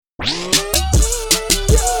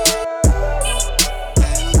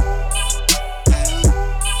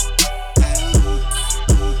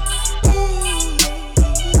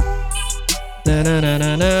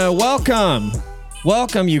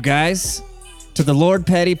Welcome, you guys, to the Lord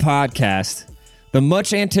Petty Podcast, the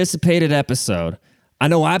much anticipated episode. I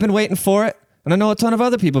know I've been waiting for it, and I know a ton of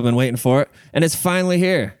other people have been waiting for it, and it's finally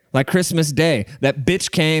here, like Christmas Day. That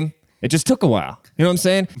bitch came. It just took a while. You know what I'm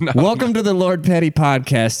saying? Welcome to the Lord Petty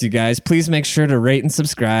Podcast, you guys. Please make sure to rate and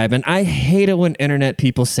subscribe. And I hate it when internet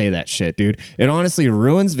people say that shit, dude. It honestly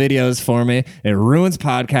ruins videos for me. It ruins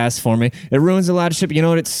podcasts for me. It ruins a lot of shit. But you know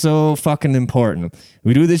what? It's so fucking important.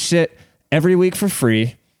 We do this shit every week for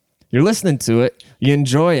free. You're listening to it. You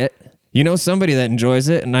enjoy it. You know somebody that enjoys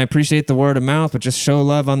it, and I appreciate the word of mouth, but just show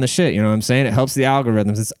love on the shit. You know what I'm saying? It helps the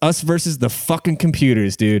algorithms. It's us versus the fucking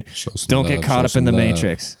computers, dude. Don't get caught up in the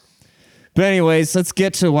matrix. But anyways, let's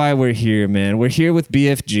get to why we're here, man. We're here with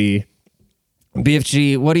BFG.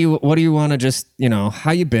 BFG, what do you want to just,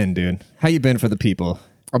 how you been, dude? How you been for the people?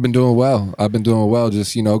 I've been doing well.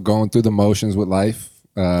 Just, going through the motions with life.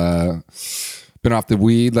 Been off the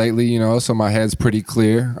weed lately, so my head's pretty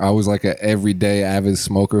clear. I was like an everyday avid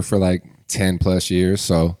smoker for like 10 plus years.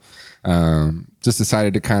 So just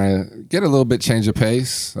decided to kind of get a little bit change of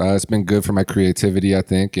pace. It's been good for my creativity, I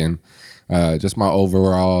think. And just my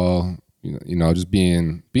overall, just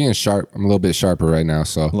being sharp. I'm a little bit sharper right now.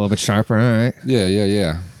 So a little bit sharper. All right.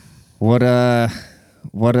 Yeah. What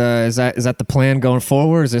is that the plan going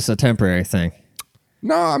forward? Or is this a temporary thing?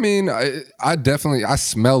 No, I mean, I definitely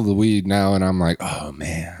smell the weed now, and I'm like, oh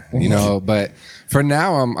man, But for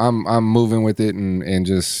now, I'm moving with it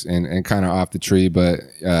and kind of off the tree. But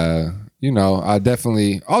I'll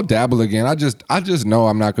dabble again. I just know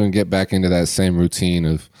I'm not going to get back into that same routine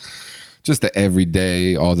of just the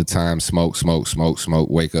everyday, all the time, smoke,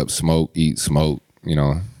 wake up, smoke, eat, smoke.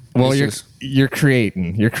 Well, you're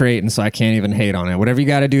creating, so I can't even hate on it. Whatever you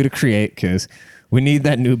got to do to create, because we need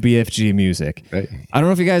that new BFG music. Hey. I don't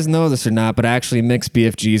know if you guys know this or not, but I actually mix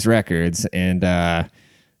BFG's records, and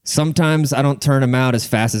sometimes I don't turn them out as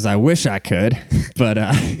fast as I wish I could. But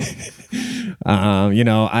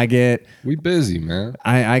I get we busy, man.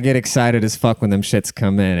 I get excited as fuck when them shits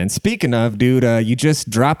come in. And speaking of, dude, you just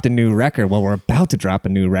dropped a new record. Well, we're about to drop a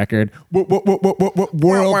new record. World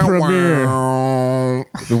premiere.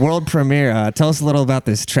 The world premiere. Tell us a little about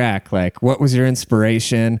this track. Like, what was your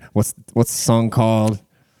inspiration? What's the song called?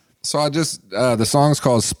 So I just the song's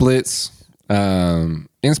called Splits.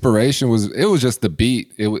 Inspiration was just the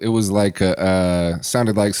beat. It was like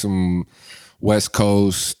sounded like some West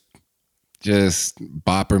Coast just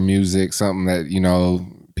bopper music, something that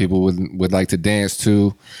people would like to dance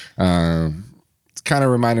to. It's kind of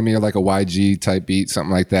reminded me of like a YG type beat,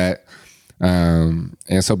 something like that. And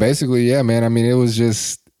so basically, yeah, man. I mean, I was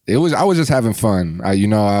just having fun. I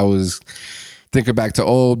was thinking back to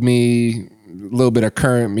old me, a little bit of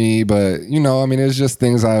current me, but it's just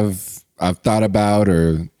things I've thought about,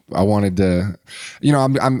 or I wanted to,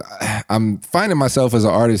 I'm finding myself as an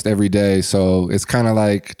artist every day. So it's kind of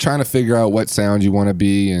like trying to figure out what sound you want to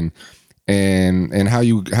be and how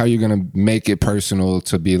you're going to make it personal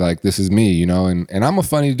to be like, this is me, and I'm a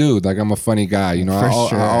funny dude. Like, I'm a funny guy, I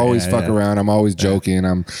always fuck around. I'm always joking.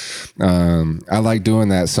 I like doing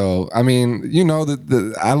that. So, I mean,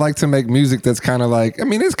 I like to make music that's kind of like,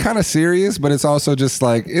 it's kind of serious, but it's also just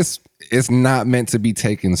like, it's not meant to be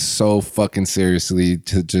taken so fucking seriously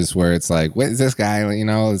to just where it's like, what is this guy?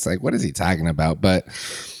 It's like, what is he talking about? But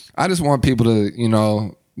I just want people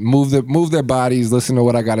to, move their bodies, listen to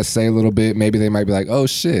what I got to say a little bit. Maybe they might be like, oh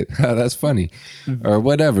shit, that's funny, or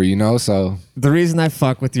whatever, So the reason I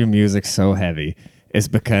fuck with your music so heavy is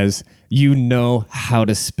because you know how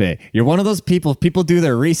to spit. You're one of those people do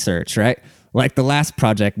their research, right? Like the last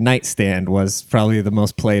project, Nightstand, was probably the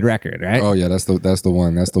most played record, right? Oh yeah, that's the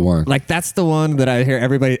one. Like, that's the one that I hear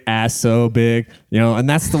everybody ass so big, and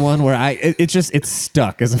that's the one where it's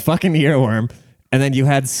stuck as a fucking earworm. And then you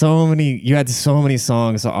had so many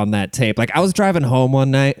songs on that tape. Like, I was driving home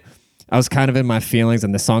one night, I was kind of in my feelings,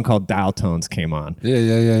 and the song called Dial Tones came on.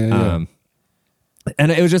 Yeah.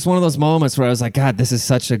 And it was just one of those moments where I was like, God, this is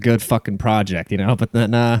such a good fucking project, But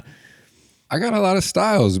then I got a lot of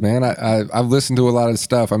styles, man. I've listened to a lot of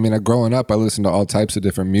stuff. I mean, growing up, I listened to all types of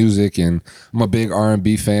different music, and I'm a big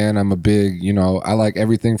R&B fan. I'm a big, I like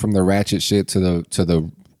everything from the ratchet shit to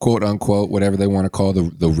the quote unquote whatever they want to call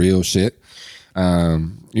the real shit.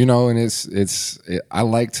 You know, and I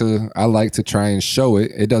like to try and show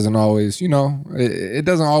it. It doesn't always, you know, it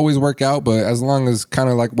doesn't always work out, but as long as kind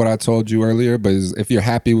of like what I told you earlier, but if you're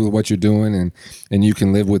happy with what you're doing and you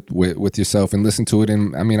can live with yourself and listen to it.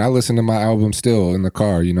 And I mean, I listen to my album still in the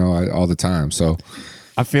car, you know, all the time. So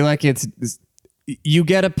I feel like you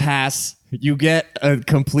get a pass. You get a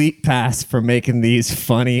complete pass for making these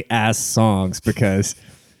funny ass songs because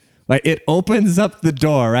like it opens up the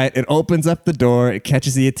door, right? It opens up the door. It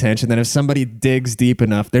catches the attention. Then if somebody digs deep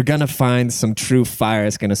enough, they're going to find some true fire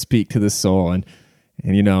that's going to speak to the soul. And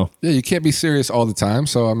you know. Yeah, you can't be serious all the time.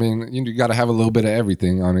 So, I mean, you got to have a little bit of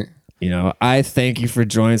everything on it. You know, I thank you for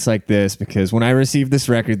joints like this because when I received this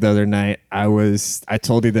record the other night, I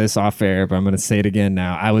told you this off air, but I'm going to say it again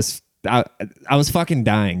now. I was fucking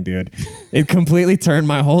dying, dude. It completely turned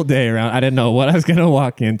my whole day around. I didn't know what I was going to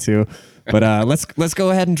walk into. But let's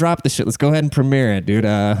go ahead and drop the shit. Let's go ahead and premiere it, dude.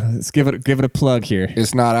 Let's give it a plug here.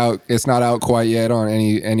 It's not out. It's not out quite yet on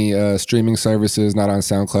any streaming services. Not on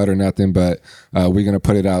SoundCloud or nothing. But we're gonna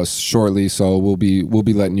put it out shortly. So we'll be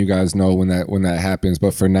letting you guys know when that happens.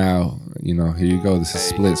 But for now, you know, here you go. This is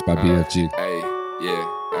Splits by BFG. Hey, yeah.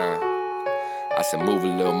 I said, move a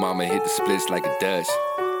little mama, hit the splits like a Dutch.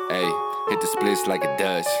 Hey. Hit the splits like a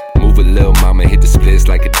Dutch. Move it, little mama, hit the splits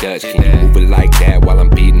like a Dutch. Can you move it like that while I'm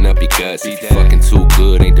beating up your guts? If you fucking too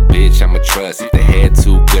good, ain't the bitch I'ma trust. If the head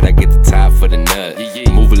too good, I get the top for the nut.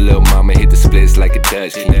 Move it, little mama, hit the splits like a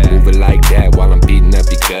Dutch. Can you move it like that while I'm beating up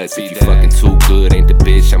your guts? If you fucking too good, ain't the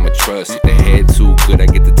bitch I'ma trust. If the head too good, I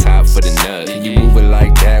get the top for the nut. Can you move it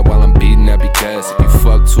like that while I'm beating up your guts? If you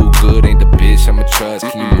fuck too good, ain't the bitch I'ma trust.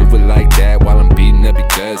 Can you move it like that while I'm beating up your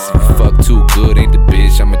guts? If you fuck too good, ain't the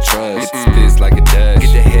bitch I'ma trust. Splits like a Dutch.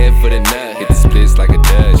 Get the head for the nut. Hit the splits like a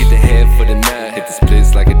Dutch. Get the head for the nut. Hit the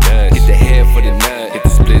splits like a Dutch. Get the head for the nut. Hit the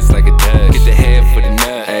splits like a Dutch. Get the head for the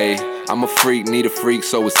nut. Hey, I'm a freak, need a freak,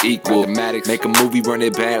 so it's equal. Make a movie, run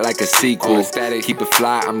it back like a sequel. Keep it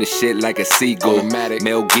fly, I'm the shit like a seagull.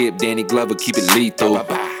 Mel Gib, Danny Glover, keep it lethal.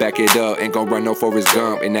 Back it up, ain't gon' run no Forrest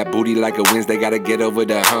Gump. And that booty like a Wednesday, gotta get over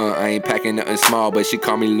the hump. I ain't packing nothing small, but she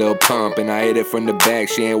call me Lil Pump. And I hit it from the back,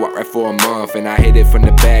 she ain't walk right for a month. And I hit it from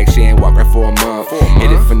the back, she ain't walk right for a month.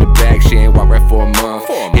 Hit it from the back, she ain't walk right for a month.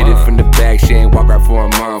 Hit it from the back, she ain't walk right for a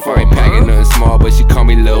month. I ain't packing nothing small, but she call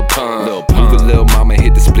me Lil Pump. Move it, lil mama,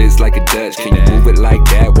 hit the splits like a Dutch. Can you move it like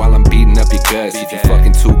that while I'm beating up your guts? If you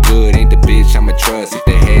fucking too good, ain't the bitch I'ma trust. If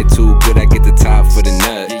the head too good, I get the top for the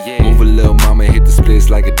nut. Move it, lil mama, hit the splits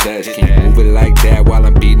like a Dutch. Can you move it like that while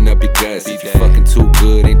I'm beating up your guts? If you fucking too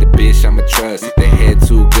good, ain't the bitch I'ma trust. If the head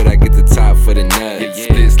too good, I get the top for the nut. Hit the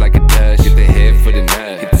splits like a Dutch. Get the head for the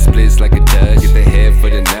nut. Hit the splits like a Dutch. Get the head for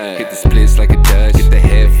the nut. Hit the splits like a Dutch. Get the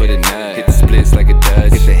head for the nut. Hit the splits like a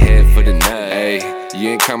Dutch. Get the head for the nut. Hey. You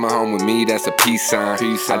ain't coming home with me, that's a peace sign. I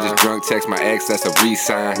just drunk text my ex, that's a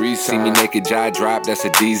re-sign. See me naked, jaw drop, that's a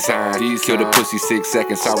design. Kill the pussy 6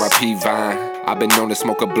 seconds, R.I.P. Vine. I been known to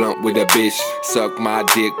smoke a blunt with a bitch. Suck my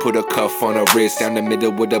dick, put a cuff on her wrist. Down the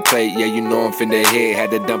middle with a plate, yeah, you know I'm finna hit. Had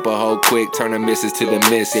to dump a hoe quick, turn the misses to the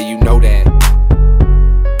miss, yeah, you know that.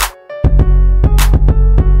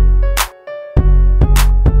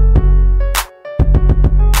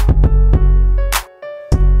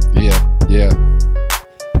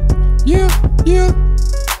 Yeah.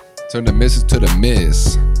 Turn the misses to the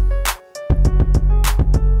miss.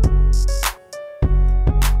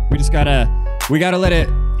 We gotta let it,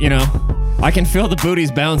 you know, I can feel the booties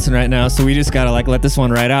bouncing right now, so we just gotta like let this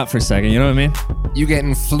one ride out for a second, you know what I mean? You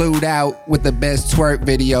getting flued out with the best twerk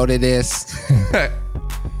video to this.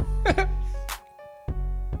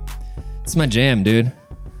 It's my jam, dude.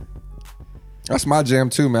 That's my jam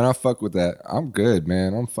too, man. I fuck with that. I'm good,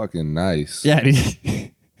 man. I'm fucking nice. Yeah,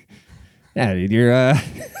 dude. Yeah, dude, you're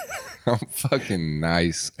I'm fucking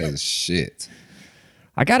nice as shit.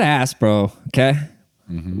 I gotta ask, bro. Okay,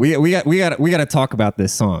 we gotta talk about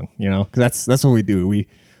this song, you know, because that's what we do.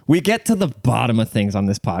 We get to the bottom of things on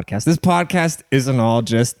this podcast. This podcast isn't all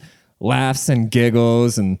just laughs and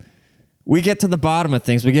giggles, and we get to the bottom of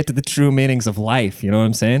things. We get to the true meanings of life. You know what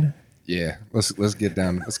I'm saying? Yeah. Let's get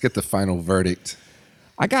down. Let's get the final verdict.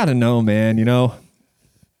 I gotta know, man. You know,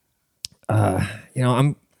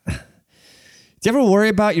 I'm. Do you ever worry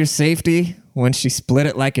about your safety when she split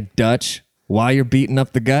it like a Dutch while you're beating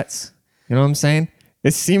up the guts? You know what I'm saying?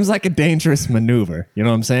 It seems like a dangerous maneuver. You know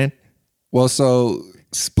what I'm saying? Well, so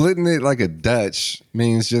splitting it like a Dutch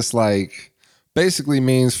means just like, basically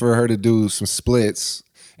means for her to do some splits.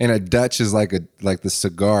 And a Dutch is like the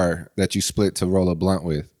cigar that you split to roll a blunt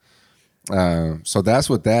with. So that's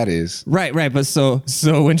what that is. Right. But so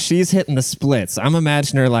when she's hitting the splits, I'm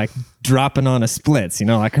imagining her like dropping on a splits, you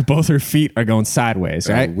know, like both her feet are going sideways,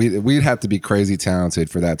 right? We'd have to be crazy talented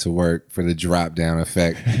for that to work, for the drop down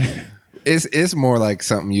effect. It's more like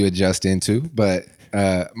something you adjust into, but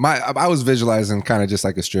I was visualizing kind of just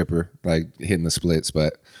like a stripper, like hitting the splits,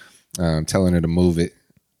 but telling her to move it.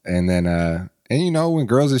 And then and you know, when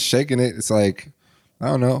girls is shaking it, it's like, I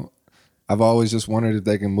don't know. I've always just wondered if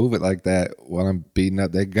they can move it like that while I'm beating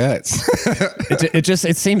up their guts.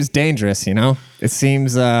 it seems dangerous, you know? It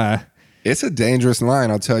seems it's a dangerous line,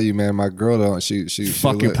 I'll tell you, man. My girl don't she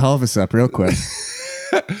fuck your pelvis up real quick.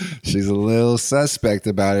 She's a little suspect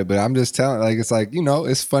about it, but I'm just telling, like, it's like, you know,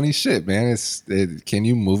 it's funny shit, man. Can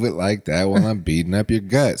you move it like that while I'm beating up your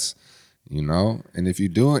guts? You know? And if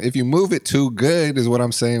you move it too good, is what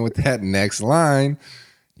I'm saying with that next line,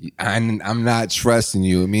 I'm not trusting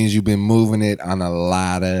you. It means you've been moving it on a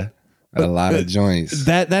lot of joints.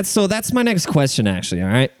 That's my next question, actually. All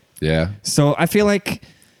right. Yeah. So I feel like,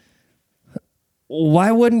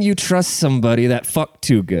 why wouldn't you trust somebody that fucked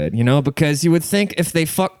too good? You know, because you would think if they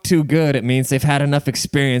fucked too good, it means they've had enough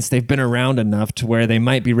experience, they've been around enough to where they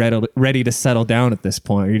might be ready to settle down at this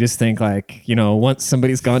point. Or you just think like, you know, once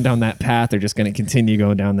somebody's gone down that path, they're just going to continue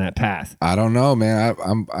going down that path. I don't know, man.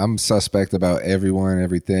 I'm suspect about everyone,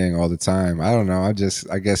 everything, all the time. I don't know. I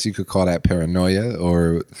guess you could call that paranoia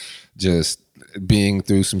or just being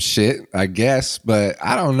through some shit, I guess. But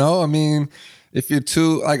I don't know. I mean, if you're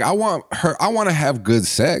too, like, I want to have good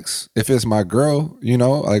sex. If it's my girl, you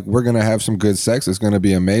know, like, we're going to have some good sex. It's going to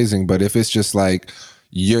be amazing. But if it's just like,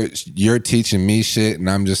 you're teaching me shit and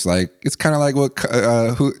I'm just like, it's kind of like what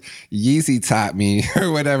who Yeezy taught me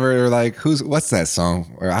or whatever, or like, what's that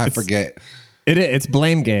song? Or I forget. It's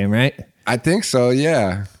Blame Game, right? I think so,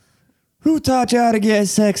 yeah. Who taught you how to get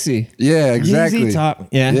sexy? Yeah, exactly. Yeezy taught,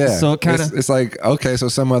 yeah. So it kind of, it's like, okay, so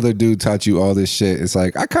some other dude taught you all this shit. It's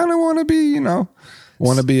like, I kind of want to be, you know,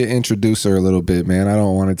 want to be an introducer a little bit, man. I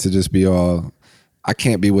don't want it to just be all, I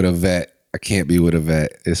can't be with a vet.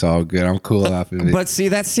 It's all good. I'm cool off of it. But see,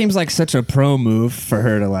 that seems like such a pro move for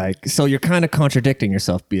her to like, so you're kind of contradicting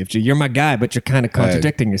yourself, BFG. You're my guy, but you're kind of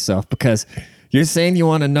contradicting yourself because you're saying you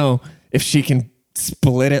want to know if she can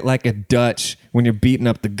split it like a Dutch when you're beating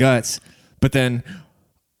up the guts. But then,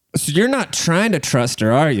 so you're not trying to trust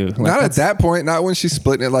her, are you? Like, not at that point. Not when she's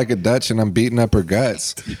splitting it like a Dutch and I'm beating up her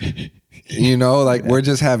guts. You know, like, we're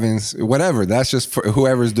just having whatever. That's just for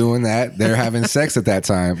whoever's doing that. They're having sex at that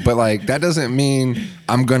time. But like, that doesn't mean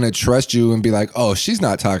I'm going to trust you and be like, oh, she's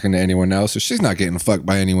not talking to anyone else or she's not getting fucked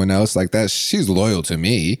by anyone else. Like, that, she's loyal to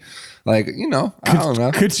me. Like, you know, I don't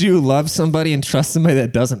know. Could you love somebody and trust somebody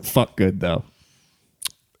that doesn't fuck good though?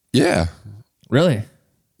 Yeah. Really?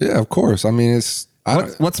 Yeah, of course. I mean,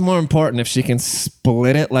 what's more important, if she can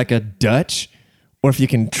split it like a Dutch or if you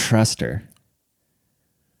can trust her?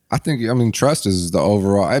 I mean, trust is the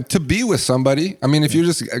overall. To be with somebody, I mean, if you're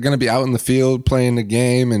just going to be out in the field playing the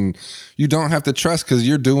game and you don't have to trust because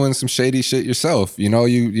you're doing some shady shit yourself. You know,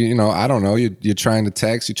 you know, I don't know. You're trying to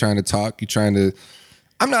text, you're trying to talk,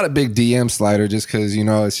 I'm not a big DM slider just because, you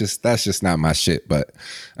know, that's just not my shit. But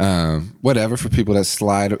whatever, for people that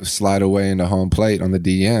slide away into home plate on the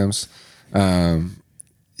DMs.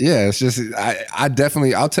 Yeah, it's just,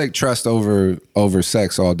 I'll take trust over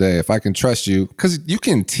sex all day. If I can trust you, because you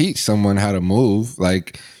can teach someone how to move.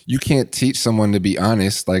 Like, you can't teach someone to be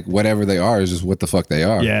honest. Like, whatever they are is just what the fuck they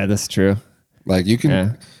are. Yeah, that's true. Like, you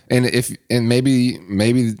can, and maybe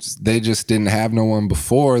they just didn't have no one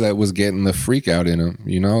before that was getting the freak out in them,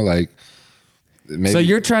 you know, like. Maybe. So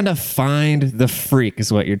you're trying to find the freak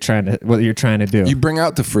is what you're trying to do. You bring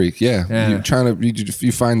out the freak, yeah. You're trying to,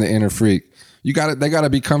 you find the inner freak. They gotta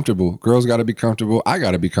be comfortable. Girls gotta be comfortable. I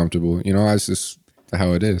gotta be comfortable. You know, that's just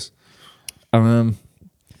how it is.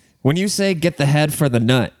 When you say get the head for the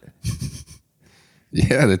nut.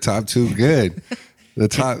 Yeah, the top two good. The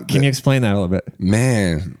top. Can you explain that a little bit?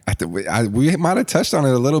 Man, we might have touched on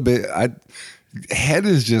it a little bit. Head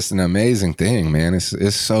is just an amazing thing, man.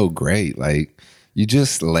 It's so great. Like, you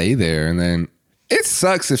just lay there, and then it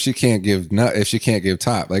sucks if she can't give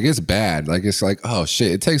top. Like, it's bad. Like, it's like, oh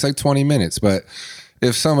shit, it takes like 20 minutes. But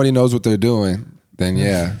if somebody knows what they're doing, then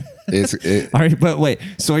yeah. All right, but wait.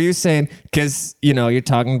 So are you saying, because, you know, you're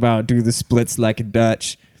talking about do the splits like a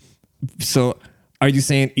Dutch. So are you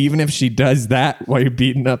saying even if she does that while you're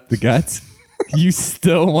beating up the guts, you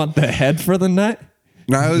still want the head for the nut?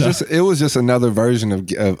 No, it was just another version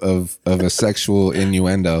of a sexual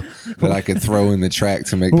innuendo that I could throw in the track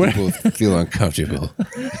to make people feel uncomfortable.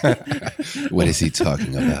 What is he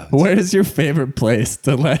talking about? Where is your favorite place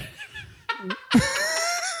to let?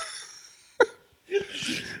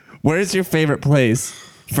 Where's your favorite place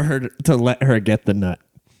for her to let her get the nut?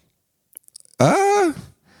 I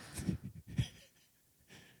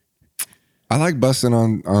like busting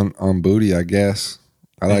on booty, I guess.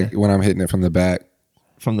 I like when I'm hitting it from the back.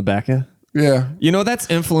 From the back of? Yeah. You know, that's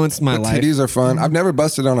influenced my life. Titties are fun. I've never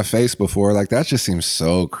busted on a face before. Like, that just seems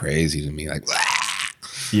so crazy to me. Like,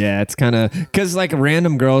 Yeah, it's kind of because like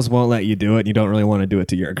random girls won't let you do it. And you don't really want to do it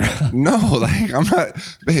to your girl. no, like,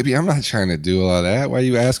 I'm not trying to do all that. Why are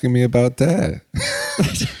you asking me about that?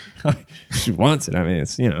 She wants it. I mean,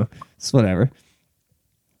 it's, it's whatever.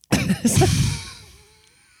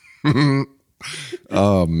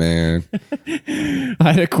 Oh, man. I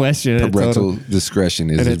had a question. Parental discretion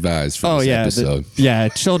is advised for this episode.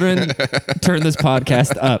 Children, turn this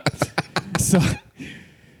podcast up. So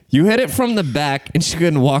you hit it from the back and she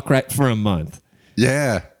couldn't walk right for a month.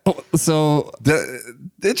 Yeah. So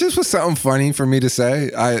it just was something funny for me to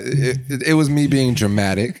say. It was me being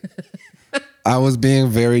dramatic. I was being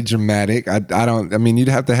very dramatic. I mean, you'd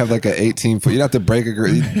have to have like an 18-foot. You'd have to break a girl.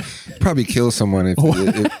 You'd probably kill someone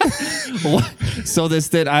if So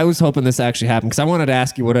I was hoping this actually happened because I wanted to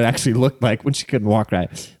ask you what it actually looked like when she couldn't walk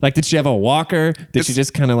right. Like, did she have a walker? Did she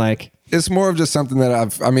just kind of like? It's more of just something that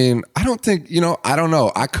I don't think, I don't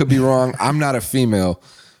know. I could be wrong. I'm not a female,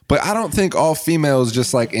 but I don't think all females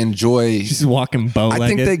just like enjoy. She's walking bow-legged. I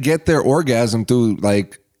think they get their orgasm through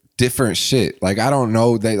like different shit. Like, I don't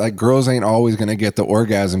know. They like girls ain't always going to get the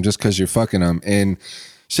orgasm just because you're fucking them. And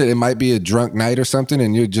shit, it might be a drunk night or something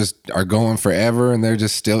and you just are going forever and they're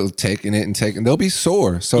just still taking it and they'll be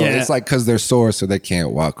sore. So it's like because they're sore so they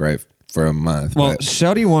can't walk right for a month. Well,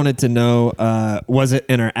 Shelby wanted to know, was it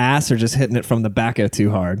in her ass or just hitting it from the back of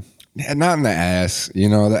too hard? Yeah, not in the ass.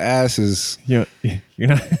 The ass is... You're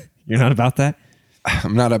not about that? I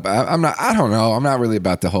don't know. I'm not really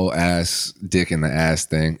about the whole ass, dick in the ass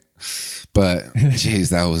thing. But,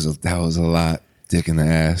 geez, that was a lot. Dick in the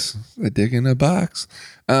ass. A dick in the box.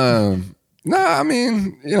 No, I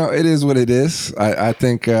mean, it is what it is. I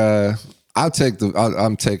think... I'm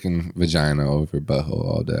taking vagina over butthole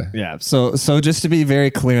all day. Yeah. So just to be very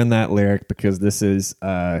clear on that lyric, because this needs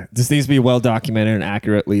to be well documented and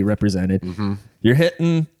accurately represented. Mm-hmm. You're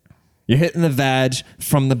hitting the vag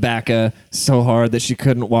from the back so hard that she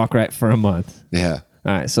couldn't walk right for a month. Yeah.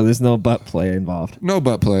 All right. So there's no butt play involved. No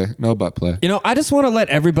butt play. I just want to let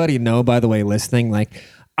everybody know, by the way, listening, like,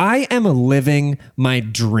 I am living my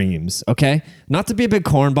dreams, okay? Not to be a big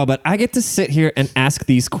cornball, but I get to sit here and ask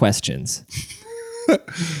these questions.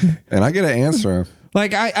 And I get to answer them.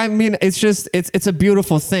 Like, I mean, it's a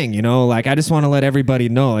beautiful thing, Like, I just want to let everybody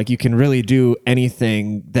know, like, you can really do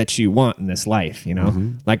anything that you want in this life,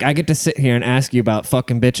 Mm-hmm. Like, I get to sit here and ask you about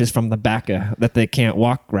fucking bitches from the back that they can't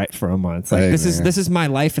walk right for a month. Like, this is my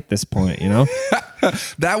life at this point,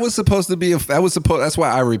 That was supposed to be that's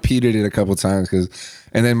why I repeated it a couple times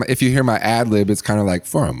and then if you hear my ad lib, it's kind of like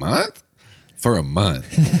for a month.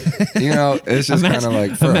 It's just kind of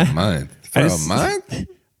like for a month. For a month?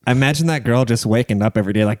 I imagine that girl just waking up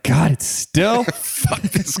every day like, God, it's still. Fuck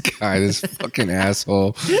this guy, this fucking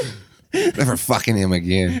asshole. Never fucking him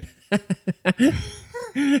again.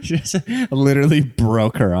 Just literally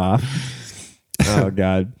broke her off. Oh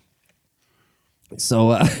God.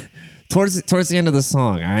 So towards the end of the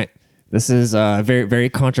song, all right. This is a very, very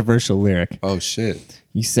controversial lyric. Oh shit.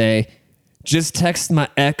 You say, just text my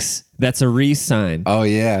ex, that's a re-sign. Oh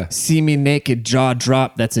yeah. See me naked, jaw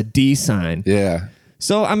drop, that's a D sign. Yeah.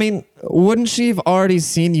 So, I mean, wouldn't she have already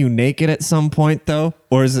seen you naked at some point, though?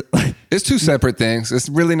 Or is it like... It's two separate things. It's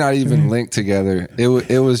really not even linked together. It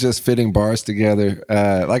was just fitting bars together.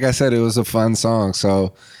 Like I said, it was a fun song.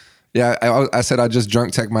 So, yeah, I said I just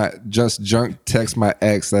drunk text my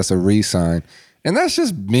ex. That's a re-sign. And that's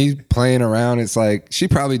just me playing around. It's like, she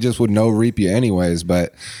probably just would no reap you anyways.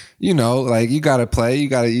 But, like, you got to play. You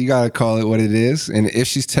got to call it what it is. And if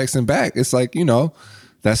she's texting back, it's like,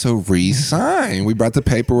 that's a re-sign. We brought the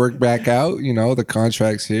paperwork back out. The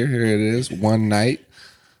contract's here. Here it is. One night.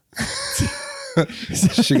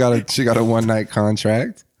 she got a one night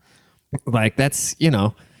contract. Like, that's,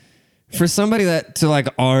 for somebody that to like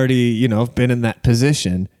already, been in that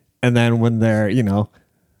position, and then when they're,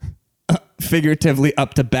 figuratively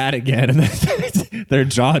up to bat again and then their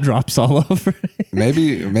jaw drops all over.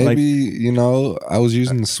 Maybe like, I was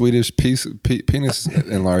using the Swedish penis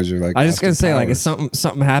enlarger. Like, I was just gonna say, like, if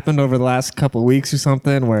something happened over the last couple of weeks or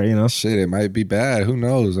something where shit, it might be bad. Who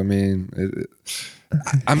knows? I mean,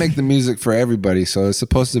 I make the music for everybody, so it's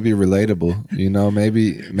supposed to be relatable.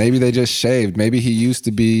 Maybe they just shaved. Maybe he used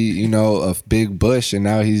to be a big bush and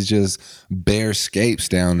now he's just bare scapes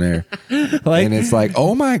down there. Like, and it's like,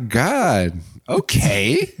 oh my God,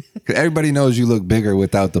 okay. Everybody knows you look bigger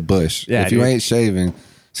without the bush. Yeah, if you dude. ain't shaving,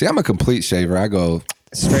 see, I'm a complete shaver. I go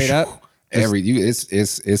Straight up. It's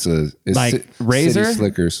Like City razor?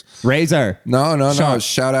 Slickers. Razor. No. Sharp.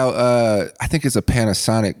 Shout out. I think it's a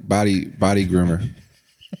Panasonic body groomer.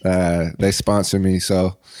 They sponsor me,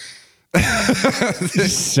 so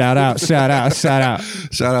Shout out. shout out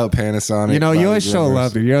Panasonic. You know, you body always show groomers.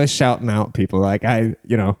 love. You're always shouting out people. Like I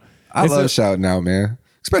it's love a- shouting out, man.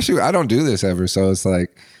 Especially I don't do this ever, so it's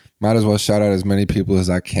like might as well shout out as many people as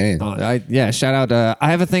I can. shout out.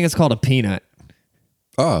 I have a thing. It's called a peanut.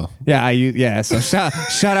 Oh, Yeah. So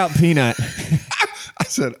shout out peanut. I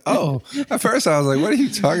said, oh. At first, I was like, "What are you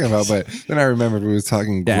talking about?" But then I remembered we was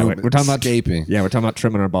talking. Yeah, we're talking about escaping. Yeah, we're talking about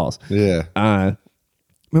trimming our balls. Yeah,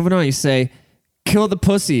 Moving on, you say, "Kill the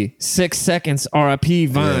pussy, 6 seconds, R.I.P.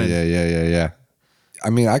 Vine." yeah. I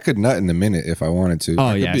mean, I could nut in a minute if I wanted to. Oh,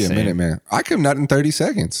 I could yeah, be same. a minute man. I could nut in 30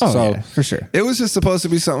 seconds. Oh, so yeah, for sure. It was just supposed to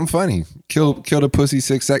be something funny. Kill the pussy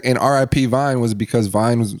 6 seconds. And R.I.P. Vine was because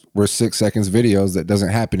Vine were 6 seconds videos that doesn't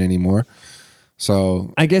happen anymore.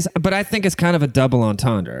 So I guess, but I think it's kind of a double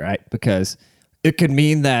entendre, right? Because it could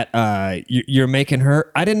mean that you're making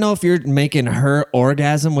her. I didn't know if you're making her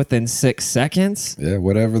orgasm within 6 seconds. yeah,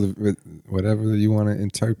 whatever you want to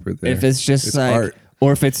interpret there. If it's just like, art.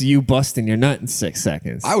 or if it's you busting your nut in 6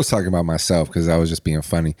 seconds. I was talking about myself because I was just being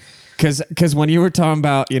funny. Because when you were talking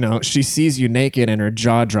about, she sees you naked and her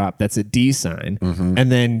jaw drop, that's a D sign.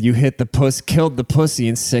 And then you hit killed the pussy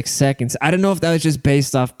in 6 seconds. I don't know if that was just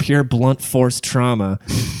based off pure blunt force trauma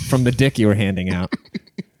from the dick you were handing out.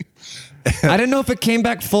 I didn't know if it came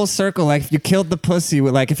back full circle, like if you killed the pussy,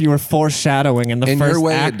 with like if you were foreshadowing in the In your first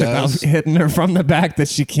way, it act about does. hitting her from the back that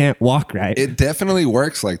she can't walk right. It definitely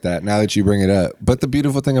works like that now that you bring it up. But the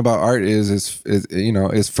beautiful thing about art is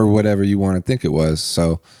for whatever you want to think it was.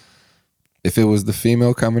 So if it was the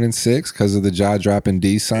female coming in 6 because of the jaw dropping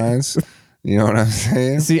D signs, you know what I'm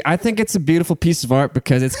saying? See, I think it's a beautiful piece of art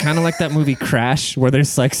because it's kind of like that movie Crash, where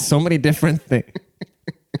there's like so many different things.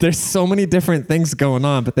 There's so many different things going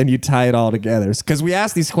on, but then you tie it all together. Because we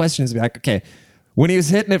ask these questions, be like, okay, when he was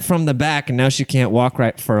hitting it from the back and now she can't walk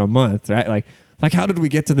right for a month, right? Like how did we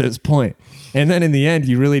get to this point? And then in the end,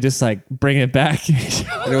 you really just like bring it back.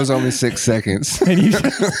 And it was only 6 seconds. And you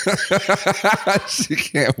She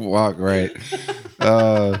can't walk right.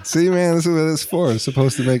 See, man, this is what it's for. It's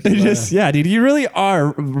supposed to make you laugh. just, yeah, dude, you really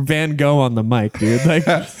are Van Gogh on the mic, dude. Like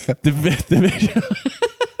the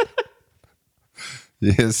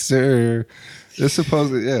Yes, sir. It's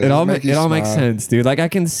supposed to, yeah. it all make you makes smile. sense, dude. Like I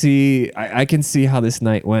can see how this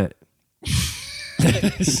night went.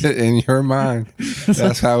 In your mind,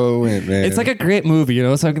 that's how it went, man. It's like a great movie,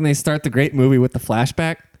 It's like when they start the great movie with the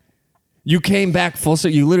flashback. You came back full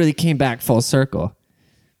circle. You literally came back full circle.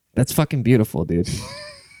 That's fucking beautiful, dude.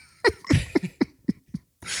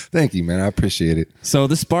 Thank you, man. I appreciate it. So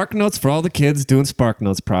the Spark Notes for all the kids doing Spark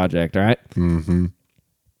Notes project, all right? Mm-hmm.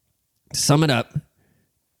 Sum it up.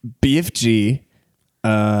 BFG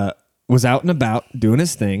was out and about doing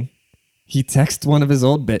his thing. He texted one of his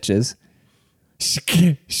old bitches.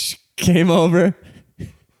 She came over.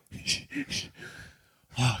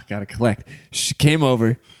 Oh, gotta collect. She came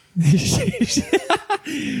over.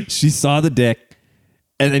 She saw the dick,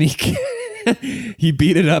 and then he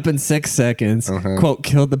beat it up in 6 seconds. Quote,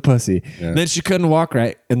 killed the pussy. Yeah. Then she couldn't walk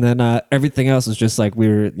right, and then everything else was just like we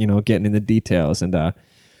were, getting in the details. And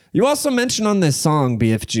you also mentioned on this song,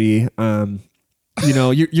 BFG,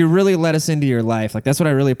 you really let us into your life. Like that's what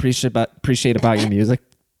I really appreciate about your music.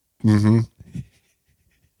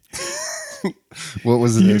 What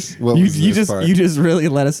was this? What You was this just part? you just really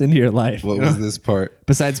let us into your life. What was this part?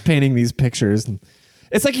 Besides painting these pictures,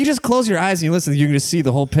 it's like you just close your eyes and you listen. You can just see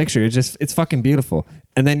the whole picture. It's fucking beautiful.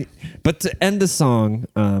 And then, but to end the song,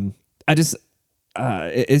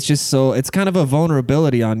 it's just so it's kind of a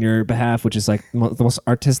vulnerability on your behalf, which is like the most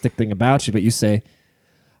artistic thing about you. But you say,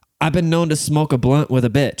 "I've been known to smoke a blunt with a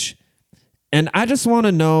bitch," and I just want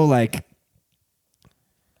to know, like,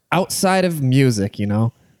 outside of music,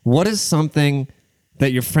 what is something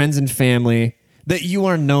that your friends and family that you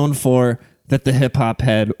are known for that the hip hop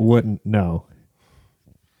head wouldn't know?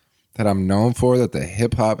 That I'm known for that the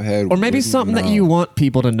hip hop head, Or maybe wouldn't something that know. you want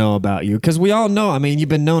people to know about you. Because we all know, I mean, you've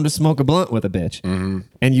been known to smoke a blunt with a bitch.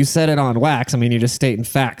 And you said it on wax. I mean, you're just stating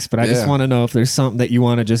facts. But I just Yeah. want to know if there's something that you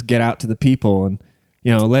want to just get out to the people and,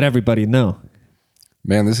 let everybody know.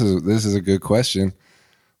 Man, this is a good question.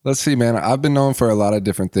 Let's see, man. I've been known for a lot of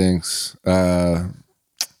different things.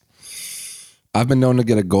 I've been known to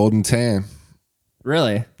get a golden tan.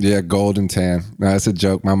 Really? Yeah, golden tan. No, that's a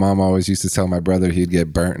joke. My mom always used to tell my brother he'd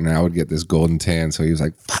get burnt and I would get this golden tan. So he was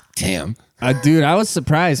like, fuck Tim. Dude, I was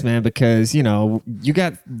surprised, man, because you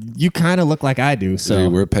kind of look like I do. So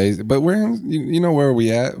Dude, we're paid, but we're in, you know where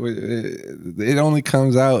we at. It only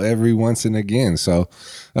comes out every once and again, so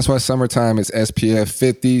that's why summertime is SPF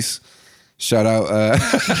 50s. Shout out,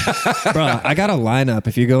 bro. I got a lineup.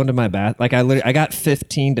 If you go into my bath, like I got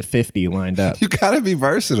 15 to 50 lined up. You gotta be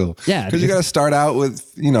versatile, Yeah, because you gotta start out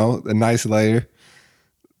with a nice layer.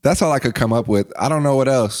 That's all I could come up with. I don't know what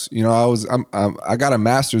else. I got a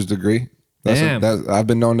master's degree. Damn. I've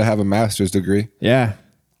been known to have a master's degree. Yeah.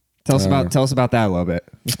 Tell us about that a little bit.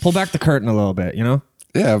 Let's pull back the curtain a little bit,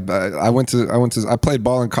 Yeah, I played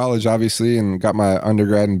ball in college, obviously, and got my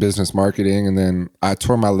undergrad in business marketing, and then I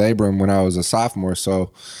tore my labrum when I was a sophomore,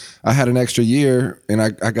 so I had an extra year, and I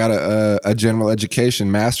got a general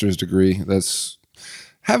education master's degree. That's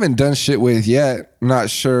haven't done shit with yet. I'm not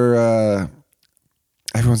sure.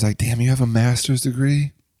 Everyone's like, "Damn, you have a master's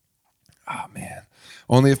degree?" Oh man.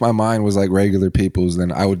 Only if my mind was like regular people's,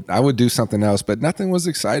 then I would do something else, but nothing was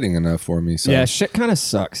exciting enough for me. So yeah, shit kind of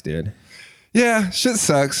sucks, dude. Yeah, shit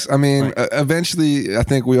sucks. I mean, eventually, I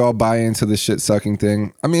think we all buy into the shit sucking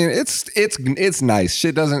thing. I mean, it's nice.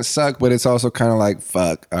 Shit doesn't suck, but it's also kind of like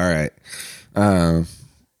fuck. All right.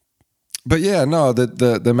 But yeah, no,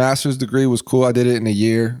 the master's degree was cool. I did it in a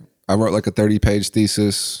year. I wrote like a 30-page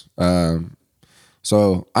thesis.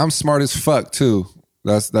 So I'm smart as fuck too.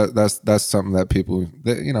 That's something that people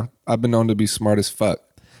I've been known to be smart as fuck.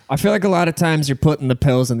 I feel like a lot of times you're putting the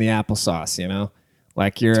pills in the applesauce,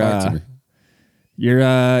 like you're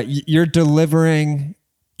delivering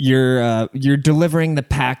the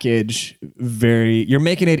package you're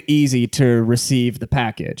making it easy to receive the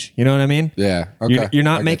package. You know what I mean? Yeah. Okay. You're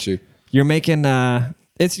not making you're making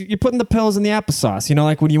you're putting the pills in the applesauce,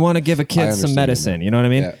 like when you want to give a kid some medicine, you know what I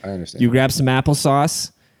mean? Yeah, I understand. You grab some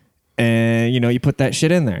applesauce and you put that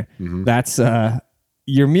shit in there. Mm-hmm. That's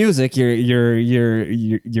your music,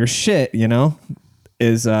 your shit,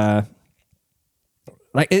 is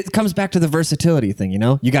like it comes back to the versatility thing,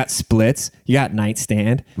 You got splits, you got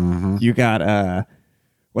nightstand, you got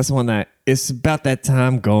what's the one that it's about that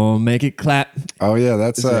time, go make it clap. Oh yeah,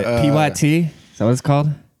 that's PYT. Is that what it's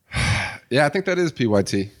called? Yeah, I think that is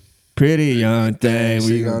PYT. Pretty young thing,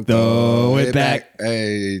 we gon' throw it back.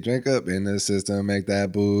 Hey, drink up in the system, make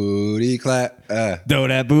that booty clap. Throw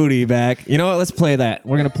that booty back. You know what? Let's play that.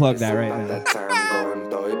 We're gonna plug that right now. That time, go and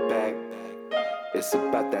throw it back. It's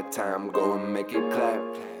about that time, go and make it clap.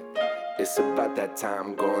 It's about that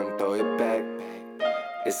time, go and throw it back.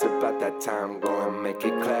 It's about that time, go and make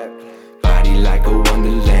it clap. Body like a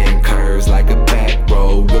wonderland, curves like a back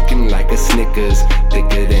roll, looking like a Snickers,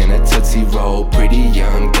 thicker than a Tootsie Roll. Pretty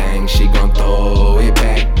young thing, she gon' throw it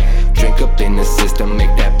back. Drink up in the system,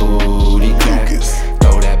 make that booty clap.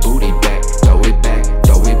 Throw that booty back, throw it back,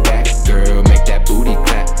 throw it back. Girl, make that booty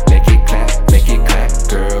clap, make it clap, make it clap.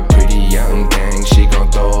 Girl, pretty young thing, she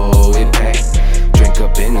gon' throw it back. Drink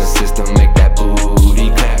up in the system, make that booty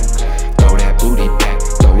clap. Throw that booty back,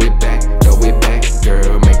 throw it back, throw it back.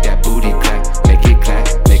 Girl, make that booty clap, make it clap,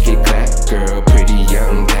 make it clap. Girl, pretty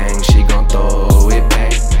young thing, she gon' throw it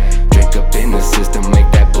back. Drink up in the system, make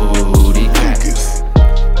that booty clap.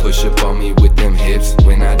 Push up on me with them hips.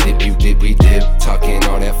 When I dip, you dip, we dip. Talking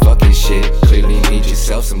all that fucking shit. Clearly need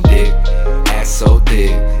yourself some dick. Ass so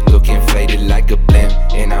thick, look inflated like a blimp.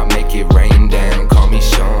 And I'll make it rain down. Call me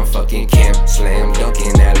Sean fucking Kemp. Slam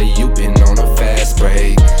dunking alley, you been on a fast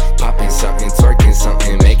break. Popping something, twerking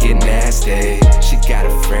something, make it nasty. She got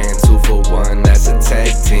a friend, 2 for 1, that's a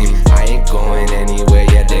tag team. I ain't going anywhere,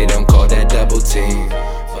 yeah, they don't call that double team.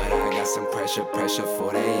 But I got some pressure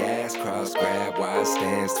for they ass. Cross grab, wide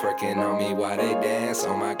stance, twerking on me while they dance.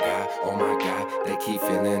 Oh my god, they keep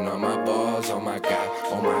feeling on my balls. Oh my god,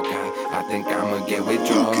 I think I'ma get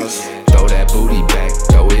withdrawals. Throw that booty back,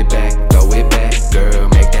 throw it back, throw it back. Girl,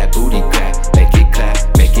 make that booty clap, make it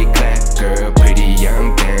clap, make it clap. Girl, pretty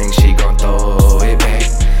young thing, she gon' throw it back.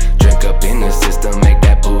 Drink up in the system, make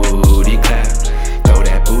that booty clap. Throw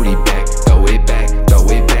that booty back, throw it back, throw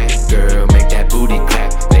it back. Girl, make that booty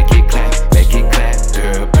clap, make it clap, make it clap.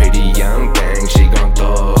 Girl, pretty young thing, she gon'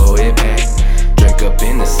 throw it back. Drink up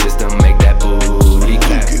in the system, make that booty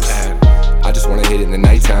clap. I just wanna hit it in the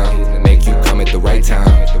nighttime, make you come at the right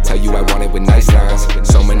time. Tell you I want it with nice lines.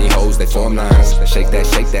 So many hoes, they form lines. Shake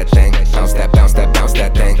that thing. Bounce that, bounce that, bounce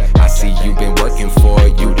that thing. I see you been working for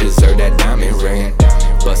it, you deserve that diamond ring.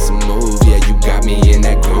 Bust a move, yeah, you got me in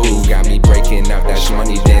that groove. Got me breaking out that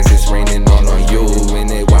shmoney dance, it's raining all on you. When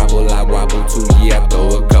it wobble, I wobble too, yeah, I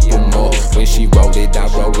throw a couple more. When she roll it, I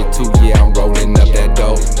roll it too, yeah, I'm rolling up that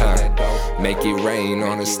dope. Make it rain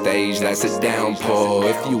on the stage like that's a downpour.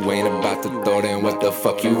 If you ain't about to throw, then what the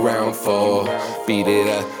fuck you round for? Beat it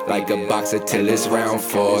up like a boxer till it's round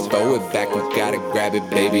 4. Throw it back, you gotta grab it,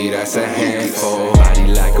 baby, that's a handful. Body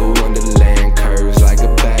like a wonderland, curves like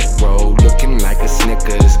a back road. Looking like a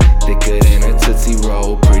Snickers, thicker than a Tootsie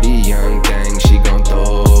Roll. Pretty young thing, she gon'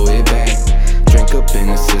 throw it back. Drink up in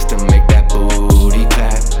the system, make that booty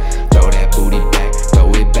clap. Throw that booty back,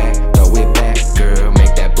 throw it back, throw it back, girl.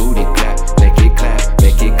 Make that booty clap, make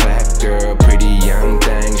it clap, girl. Pretty young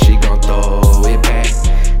thing, she gon' throw it back.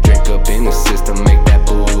 Drink up in the system, make that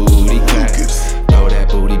booty clap. Throw that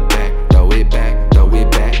booty back, throw it back,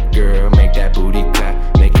 girl. Make that booty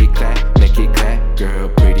clap, make it clap, girl.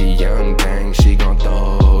 Pretty young thing, she gon'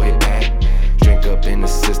 throw it back. Drink up in the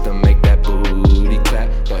system, make that booty clap.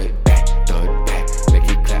 Throw it back, make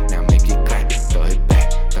it clap, now make it clap. Throw it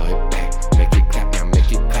back, make it clap, now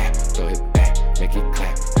make it clap. Throw it back, make it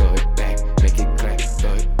clap, throw it back, make it clap.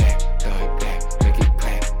 Throw it back, make it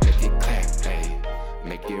clap, hey.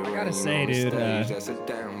 Make it I gotta say, dude,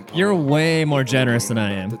 you're way more generous than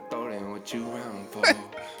I am.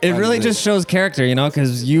 It really just shows character, you know,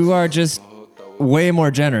 because you are just way more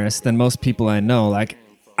generous than most people I know. Like,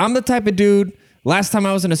 I'm the type of dude, last time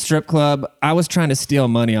I was in a strip club, I was trying to steal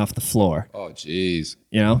money off the floor. Oh, jeez.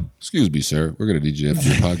 You know? Excuse me, sir. We're going to need you to empty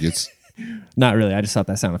your pockets. Not really. I just thought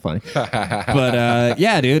that sounded funny. But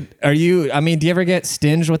yeah, dude, do you ever get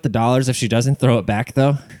stinged with the dollars if she doesn't throw it back,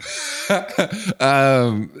 though? No.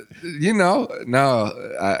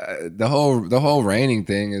 The whole raining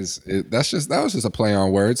thing that was just a play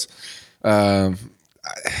on words. I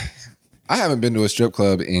haven't been to a strip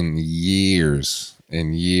club in years.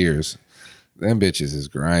 Them bitches is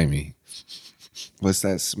grimy. What's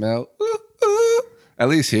that smell? At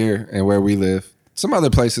least here and where we live. Some other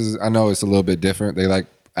places, I know it's a little bit different. They like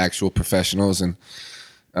actual professionals, and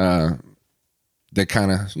they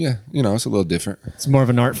kind of, it's a little different. It's more of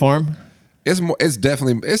an art form. It's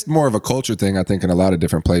more of a culture thing, I think, in a lot of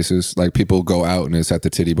different places. Like, people go out and it's at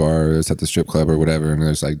the titty bar or it's at the strip club or whatever, and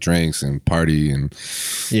there's like drinks and party and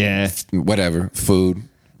whatever, food.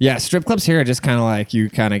 Yeah, strip clubs here are just kind of like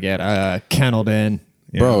you kind of get kenneled in.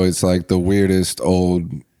 Bro, it's like the weirdest old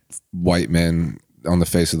white men on the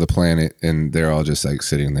face of the planet, and they're all just like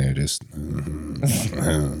sitting there just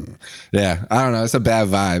yeah, I don't know, it's a bad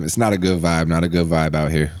vibe. It's not a good vibe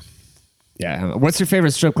out here. Yeah. What's your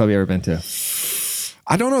favorite strip club you ever been to?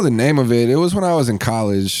 I don't know the name of it. It was when I was in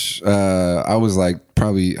college. I was like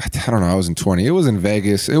probably, I don't know, I was in 20. It was in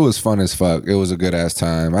Vegas. It was fun as fuck. It was a good ass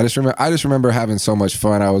time. I just remember having so much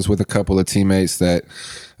fun. I was with a couple of teammates that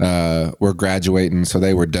were graduating, so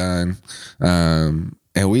they were done.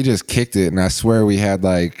 And we just kicked it, and I swear we had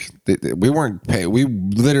we weren't paid. We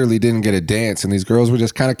literally didn't get a dance, and these girls were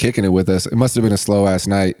just kind of kicking it with us. It must have been a slow ass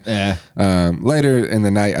night. Yeah. Later in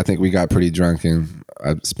the night, I think we got pretty drunk and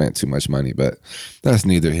I spent too much money, but that's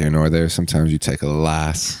neither here nor there. Sometimes you take a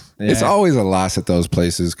loss. Yeah. It's always a loss at those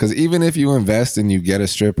places, because even if you invest and you get a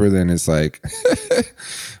stripper, then it's like,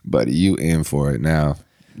 buddy, you in for it now.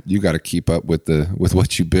 You got to keep up with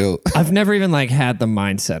what you built. I've never even had the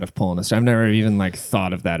mindset of pulling a strip. I've never even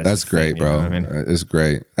thought of that as That's great, bro. You know what I mean? It's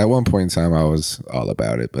great. At one point in time, I was all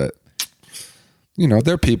about it, but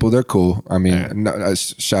they're people. They're cool. I mean,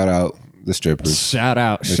 shout out the strippers. Shout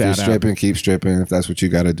out. If you're stripping, keep stripping. If that's what you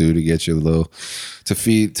got to do to get your to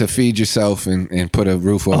feed yourself and put a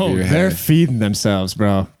roof over your head. They're feeding themselves,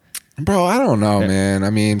 bro. Bro, I don't know, man. I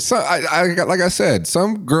mean, like I said,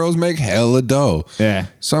 some girls make hella dough. Yeah.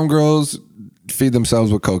 Some girls feed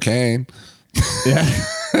themselves with cocaine. Yeah.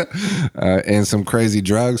 And some crazy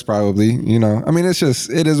drugs, probably. I mean, it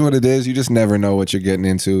is what it is. You just never know what you're getting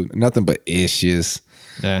into. Nothing but issues.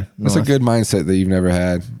 Yeah. That's a good mindset that you've never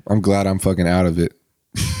had. I'm glad I'm fucking out of it.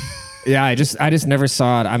 Yeah, I just never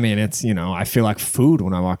saw it. I mean, it's, I feel like food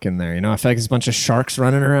when I walk in there. I feel like there's a bunch of sharks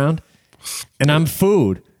running around, and I'm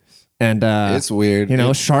food. And it's weird.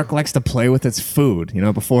 Shark likes to play with its food,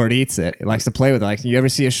 before it eats it. It likes to play with it. Like, you ever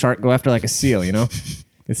see a shark go after like a seal,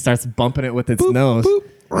 It starts bumping it with its nose.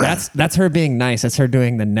 Boop. That's her being nice. That's her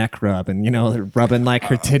doing the neck rub and, rubbing like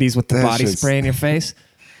her titties with the body spray in your face.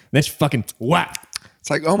 Then she fucking whack. It's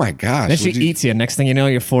like, oh my gosh. Then she eats you. Next thing you know,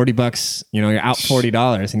 you're $40, you're out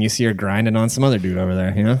 $40 and you see her grinding on some other dude over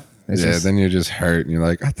there, Then you're just hurt and you're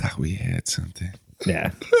like, I thought we had something. Yeah.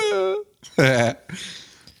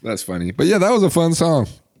 That's funny. But yeah, that was a fun song.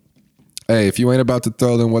 Hey, if you ain't about to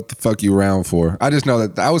throw, then what the fuck you round for? I just know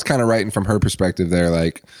that I was kind of writing from her perspective there.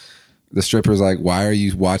 Like, the stripper's like, why are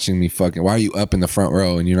you watching me fucking? Why are you up in the front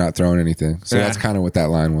row and you're not throwing anything? So that's kind of what that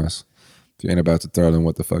line was. If you ain't about to throw, then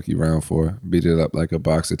what the fuck you round for? Beat it up like a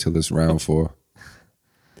boxer till it's round 4.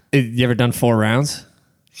 You ever done 4 rounds?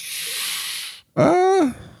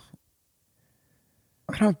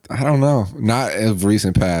 I don't know. Not of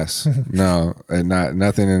recent past. No, and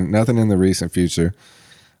nothing in the recent future.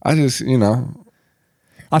 I just,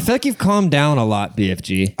 I feel like you've calmed down a lot,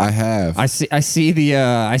 BFG. I have. I see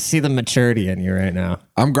the maturity in you right now.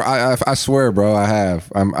 I swear, bro, I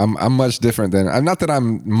have. I'm much different than. Not that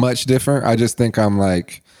I'm much different. I just think I'm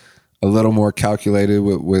like a little more calculated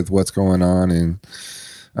with what's going on, and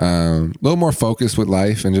a little more focused with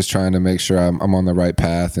life, and just trying to make sure I'm on the right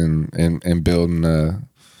path and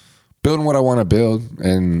building what I want to build,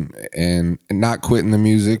 and not quitting the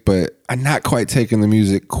music, but I'm not quite taking the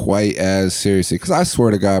music quite as seriously. Because I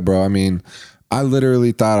swear to God, bro, I mean, I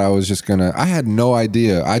literally thought I was just gonna. I had no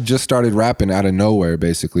idea. I just started rapping out of nowhere,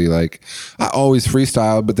 basically. Like, I always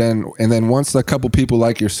freestyle, but then once a couple people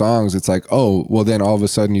like your songs, it's like, oh, well, then all of a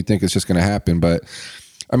sudden you think it's just gonna happen. But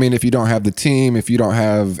I mean, if you don't have the team, if you don't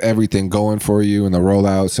have everything going for you and the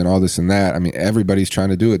rollouts and all this and that, I mean, everybody's trying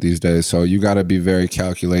to do it these days. So you got to be very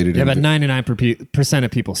calculated. Yeah, but 99%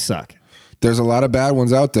 of people suck. There's a lot of bad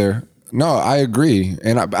ones out there. No, I agree.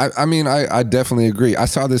 And I mean, I definitely agree. I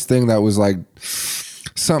saw this thing that was like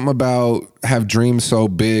something about have dreams so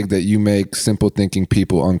big that you make simple thinking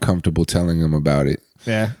people uncomfortable telling them about it.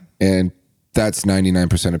 Yeah. And that's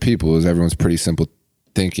 99% of people, is everyone's pretty simple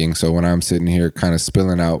thinking. So when I'm sitting here kind of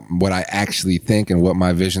spilling out what I actually think and what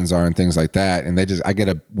my visions are and things like that, and I get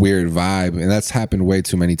a weird vibe, and that's happened way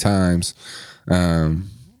too many times.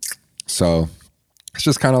 So it's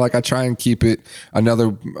just kind of like I try and keep it.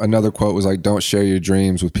 Another quote was like, don't share your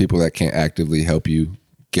dreams with people that can't actively help you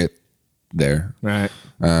get there. Right.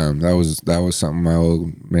 That was something my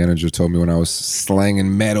old manager told me when I was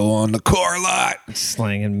slanging metal on the core lot.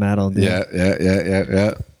 Slanging metal, dude.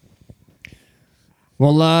 Yeah.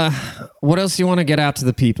 Well, what else do you want to get out to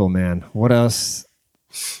the people, man? What else?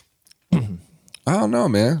 I don't know,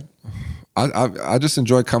 man. I just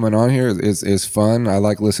enjoy coming on here. It's fun. I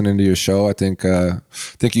like listening to your show. I think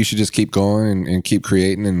you should just keep going and keep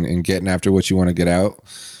creating and getting after what you want to get out.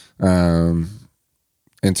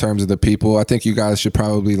 In terms of the people, I think you guys should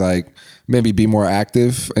probably like maybe be more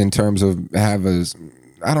active in terms of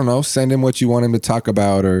send him what you want him to talk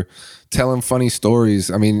about, or tell him funny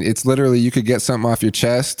stories. I mean, it's literally, you could get something off your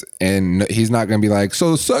chest and he's not going to be like,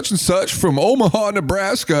 so such and such from Omaha,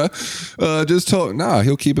 Nebraska,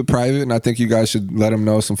 he'll keep it private. And I think you guys should let him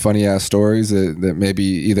know some funny ass stories that maybe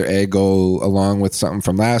either go along with something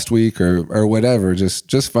from last week or whatever.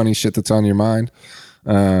 Just funny shit that's on your mind.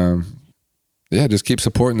 Just keep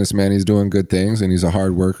supporting this man. He's doing good things and he's a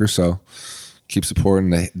hard worker. So keep supporting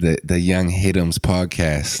the Young Hit'ems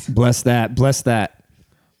podcast. Bless that.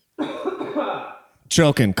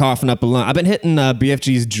 Choking, coughing up a lung. I've been hitting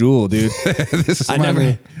BFG's Juul, dude.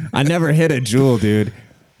 I never hit a Juul, dude.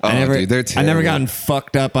 Dude, they're terrible. I never gotten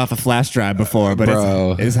fucked up off a flash drive before, but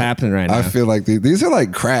it's happening right now. I feel like these are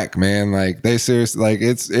like crack, man. Like they seriously, like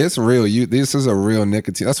it's real. This is a real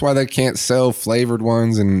nicotine. That's why they can't sell flavored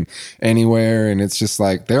ones and anywhere. And it's just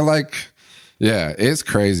like they're like, yeah, it's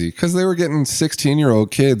crazy because they were getting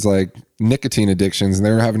 16-year-old kids like nicotine addictions, and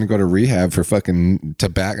they were having to go to rehab for fucking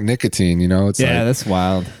tobacco nicotine. It's that's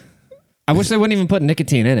wild. I wish they wouldn't even put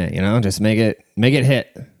nicotine in it. Just make it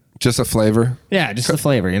hit. Just a flavor. Yeah, just the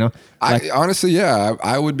flavor. I honestly,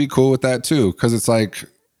 I would be cool with that too, because it's like,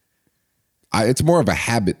 it's more of a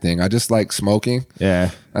habit thing. I just like smoking.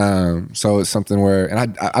 Yeah. So it's something where,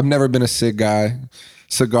 and I've never been a cig guy.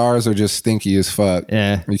 Cigars are just stinky as fuck.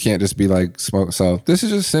 Yeah. You can't just be like smoke. So this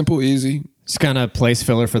is just simple, easy. It's kind of place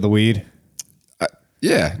filler for the weed.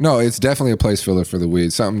 Yeah, no, it's definitely a place filler for the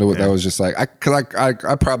weed. Something that was just like,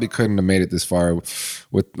 I probably couldn't have made it this far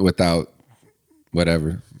without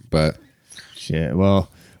whatever. But shit, well,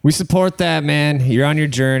 we support that, man. You're on your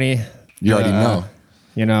journey. You already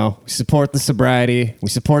know. We support the sobriety. We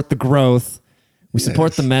support the growth. We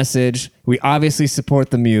support the message. We obviously support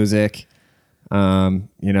the music. I'm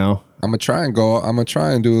gonna try and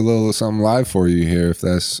do a little something live for you here if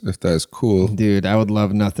that's cool. Dude, I would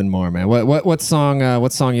love nothing more, man. What song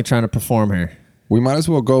you trying to perform here? We might as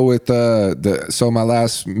well go with my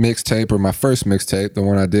last mixtape, or my first mixtape, the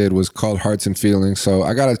one I did, was called Hearts and Feelings. So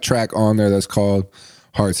I got a track on there that's called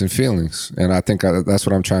Hearts and Feelings, and I think that's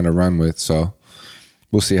what I'm trying to run with. So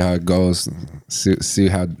we'll see how it goes, see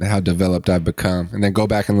how developed I've become, and then go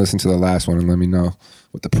back and listen to the last one and let me know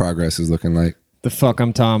what the progress is looking like. The fuck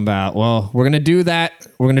I'm talking about. Well, we're gonna do that.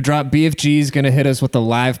 We're gonna drop BFG's gonna hit us with a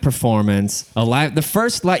live performance. The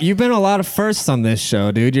first you've been a lot of firsts on this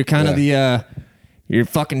show, dude. You're kind of you're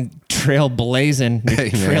fucking trail blazing,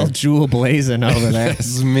 trail Juul blazing over there.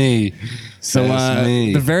 That's me. So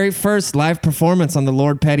the very first live performance on the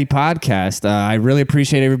Lord Petty podcast. I really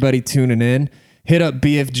appreciate everybody tuning in. hit up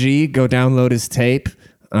BFG, go download his tape.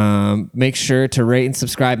 Make sure to rate and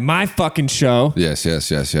subscribe my fucking show. Yes.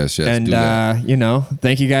 And do that.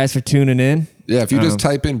 Thank you guys for tuning in. Yeah, if you just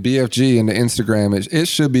type in BFG into Instagram, it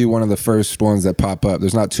should be one of the first ones that pop up.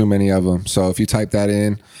 There's not too many of them. So if you type that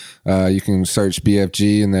in, you can search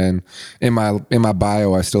BFG, and then in my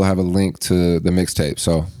bio, I still have a link to the mixtape.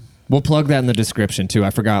 So we'll plug that in the description too. I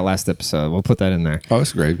forgot last episode. We'll put that in there. Oh,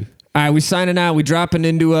 it's gravy. All right, we signing out. We dropping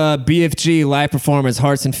into BFG live performance,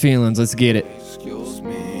 Hearts and Feelings. Let's get it. Excuse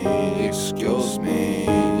me, excuse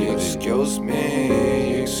me, excuse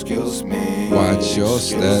me, excuse me. Watch your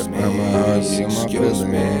step, and my heart's in my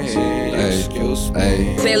feelings.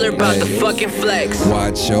 Hey, Taylor about the fucking flex.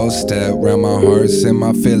 watch your step, round my heart's in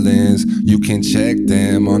my feelings. You can check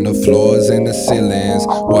them on the floors and the ceilings.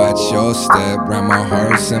 Watch your step, round my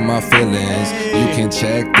heart's in my feelings. You can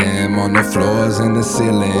check them on the floors and the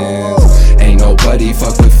ceilings. Ain't nobody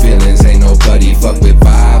fuck with feelings, ain't nobody fuck with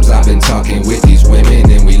vibes. I've been talking with these women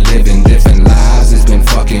and we living different lives. It's been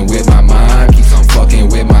fucking with my mind, keeps on fucking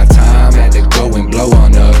with my time. Had to go and blow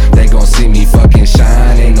on up, they gon' see me fucking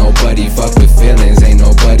shine. Ain't nobody fuck with feelings, ain't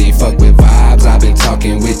nobody fuck with vibes. I've been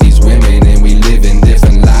talking with these women and we living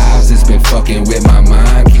different lives. It's been fucking with my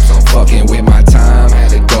mind, keeps on fucking with my time. Had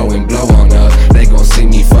to go and blow on up, they gon' see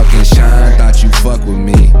me fucking shine. Thought you fuck with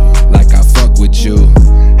me like I fuck with you.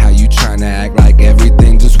 How you tryna act like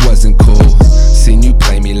everything just wasn't cool? Seen you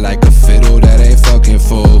play me like a fiddle, that ain't fucking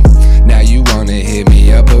full. Now you wanna hit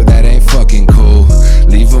me up, but that ain't fucking cool.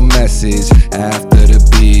 Leave a message after the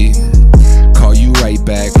beat. Call you right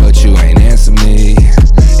back, but you ain't answer me.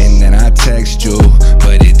 And then I text you,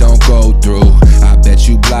 but it don't go through. I bet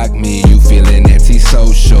you block me, you feeling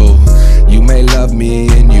antisocial. You may love me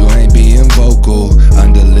and you ain't being vocal.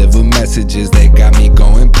 Undelivered messages, they got me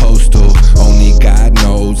going postal. Only God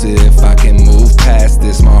knows if I can move past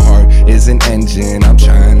this. My heart is an engine, I'm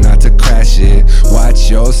trying not to crash it. Watch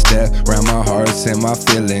your step, round my heart's and my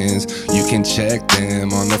feelings. You can check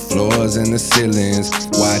them on the floors and the ceilings.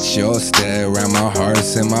 Watch your step, round my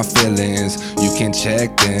heart's and my feelings. You can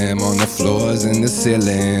check them on the floors and the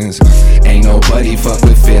ceilings. Ain't nobody fuck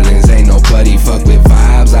with feelings, ain't nobody fuck with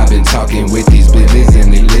vibes. I've been talking with these bitches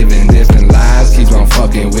and they living different lives. Keeps on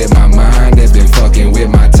fucking with my mind, they've been fucking with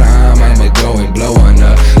my time. I'ma go and blow on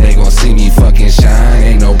up, they gon' see me fucking shine.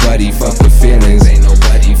 Ain't nobody fuck with feelings, ain't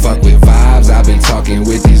nobody fuck with vibes. I've been talking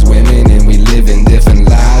with these women and we living different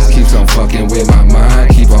lives. Keeps on fucking with my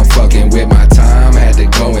mind, keep on fucking with my time. Had to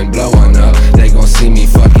go and blow on up, they gon' see me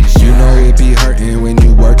fucking shine. You know it be hurting when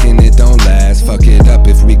you working, it don't last. Fuck it up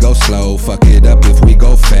if we go slow, fuck it up if we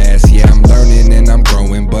go fast. Yeah, I'm learning and I'm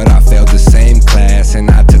growing, but I failed the same class. And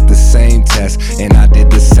I took the same test, and I did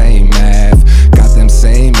the same math. Got them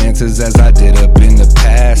same answers as I did up in the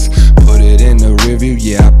past. Put it in the review,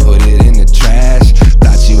 yeah, I put it in the trash.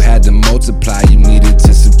 Thought you had to multiply, you needed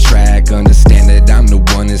to subtract. Understand that I'm the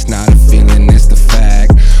one, it's not a feeling, it's the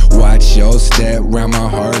fact. Watch your step, round my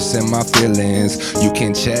heart's and my feelings. You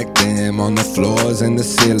can check them on the floors and the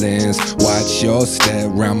ceilings. Watch your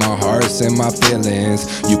step, round my heart's and my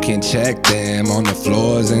feelings. You can check them on the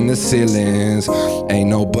floors and the ceilings. Ain't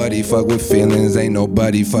nobody fuck with feelings, ain't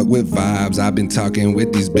nobody fuck with vibes. I've been talking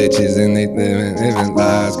with these bitches and they living different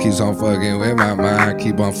lives. Keeps on fucking with my mind,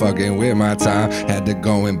 keep on fucking with my time. Had to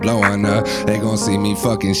go and blow on up, they gon' see me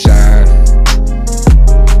fucking shine.